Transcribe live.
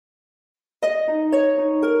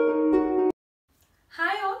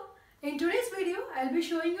I'll be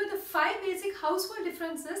showing you the 5 basic household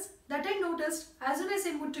differences that I noticed as soon as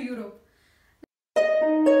I moved to Europe.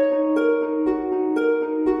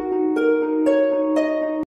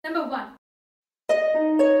 Number 1.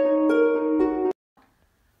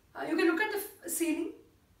 You can look at the ceiling.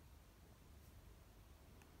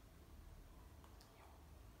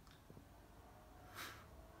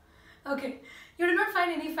 Okay, you do not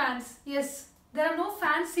find any fans. Yes, there are no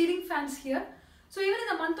fans, ceiling fans here. So even in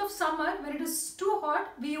the month of summer, when it is too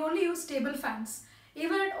hot, we only use table fans.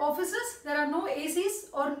 Even at offices, there are no ACs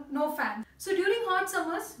or no fans. So during hot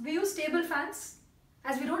summers, we use table fans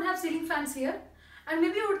as we don't have ceiling fans here. And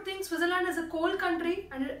maybe you would think Switzerland is a cold country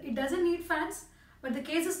and it doesn't need fans. But the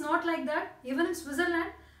case is not like that. Even in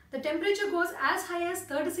Switzerland, the temperature goes as high as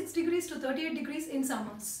 36 degrees to 38 degrees in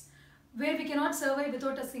summers, where we cannot survive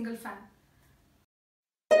without a single fan.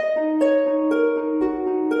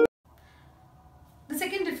 The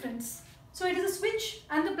second difference. So it is a switch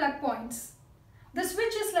and the plug points. The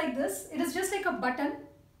switch is like this. It is just like a button.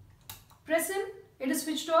 Press in, it is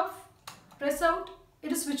switched off. Press out,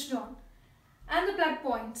 it is switched on. And the plug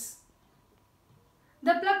points.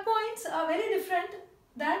 The plug points are very different,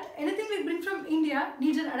 that anything we bring from India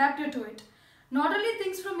needs an adapter to it. Not only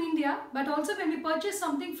things from India, but also when we purchase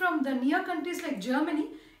something from the near countries like Germany,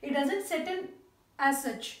 it doesn't set in as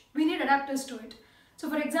such. We need adapters to it. So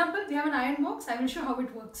for example, we have an iron box. I will show how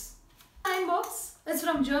it works. Iron box is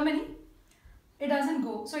from Germany. It doesn't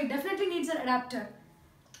go. So it definitely needs an adapter.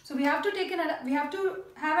 So we have to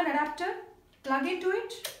have an adapter, plug into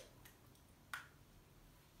it,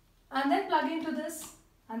 and then plug into this,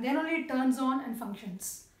 and then only it turns on and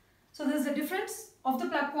functions. So this is the difference of the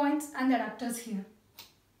plug points and the adapters here.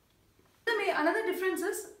 Another difference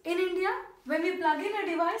is, in India, when we plug in a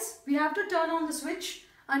device, we have to turn on the switch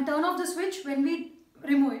and turn off the switch when we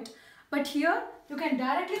remove it. But here, you can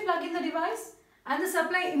directly plug in the device and the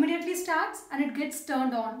supply immediately starts and it gets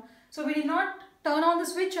turned on. So we need not turn on the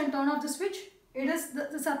switch and turn off the switch. It is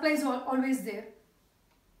the supply is always there.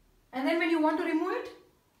 And then when you want to remove it,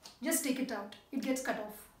 just take it out. It gets cut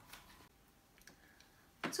off.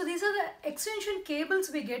 So these are the extension cables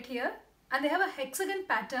we get here, and they have a hexagon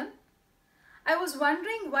pattern. I was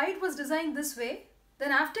wondering why it was designed this way.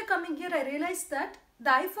 Then after coming here, I realized that the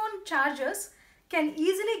iPhone chargers can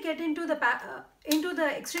easily get into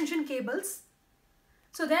the extension cables.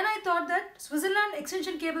 So then I thought that Switzerland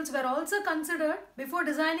extension cables were also considered before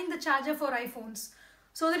designing the charger for iPhones,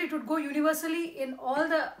 so that it would go universally in all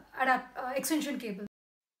the extension cables.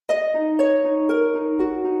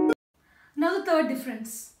 Now the third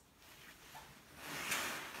difference.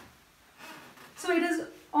 So it is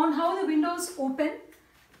on how the windows open.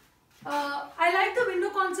 I like the window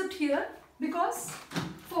concept here because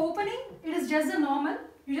for opening it is just the normal.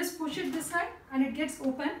 You just push it this side and it gets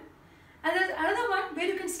open. And there's another one where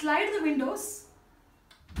you can slide the windows.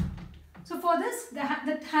 So for this, the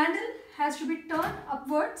handle has to be turned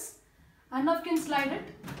upwards, and now you can slide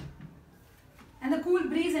it, and the cool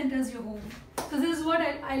breeze enters your home. So this is what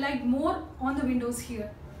I like more on the windows here.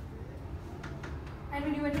 And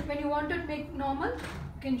when you want to make normal,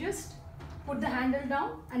 you can just put the handle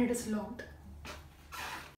down and it is locked.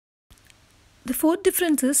 The fourth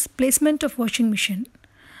difference is placement of washing machine.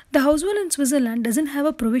 The household in Switzerland doesn't have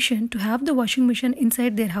a provision to have the washing machine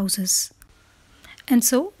inside their houses. And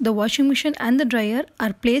so the washing machine and the dryer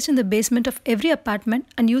are placed in the basement of every apartment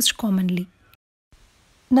and used commonly.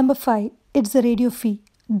 Number 5. It's the radio fee.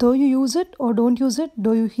 Though you use it or don't use it,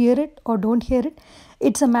 though you hear it or don't hear it,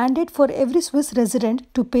 it's a mandate for every Swiss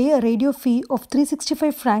resident to pay a radio fee of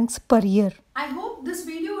 365 francs per year. I hope this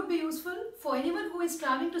video would be useful for anyone who is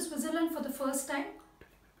traveling to Switzerland for the first time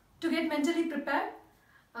to get mentally prepared.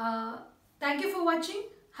 Thank you for watching.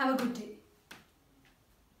 Have a good day.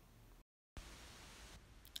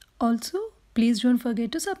 Also, please don't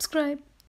forget to subscribe.